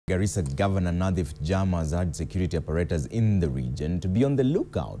Garissa Governor Nathif Jama has urged security apparatus in the region to be on the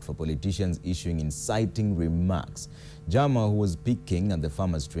lookout for politicians issuing inciting remarks. Jama, who was speaking at the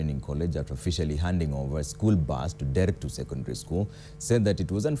Farmers Training College after officially handing over a school bus to Dertu Secondary School, said that it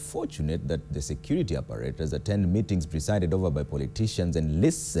was unfortunate that the security apparatus attend meetings presided over by politicians and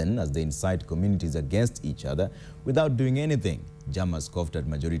listen as they incite communities against each other without doing anything. Jama scoffed at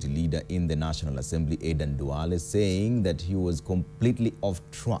Majority Leader in the National Assembly, Aden Duale, saying that he was completely off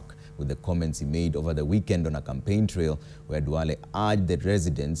track with the comments he made over the weekend on a campaign trail where Duale urged the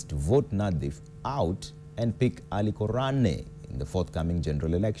residents to vote Nathif out and pick Ali Korane in the forthcoming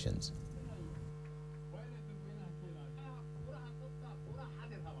general elections.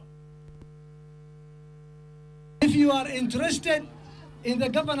 If you are interested in the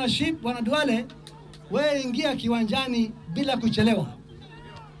governorship, Bwana Duale, wewe ingia kiwanjani bila kuchelewa.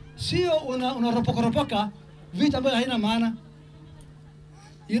 Sio unaropoka vitu ambavyo haina maana.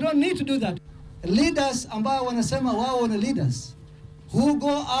 You don't need to do that. Leaders ambao wanasema wao ni leaders who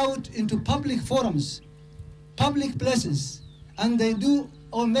go out into public forums, public places, and they do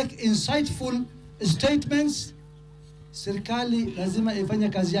or make insightful statements, serikali lazima ifanye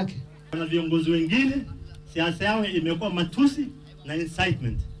kazi yake. Na viongozi wengine siasa yao imekuwa matusi na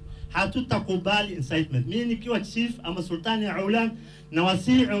incitement. Hatutakubali incitement. Mimi nikiwa chief ama sultani ya Aulan na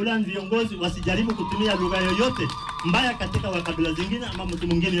wasii Aulan viongozi wasijaribu kutumia lugha yoyote mbaya katika wakabila zingine ama mtu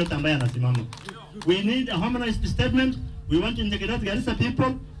mwingine yote ambaye anasimama. We need a harmonized statement. We want to integrate Garissa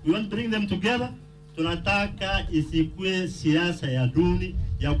people. We want to bring them together. Tunataka isikue siasa ya duni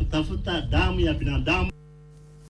ya kutafuta damu ya binadamu.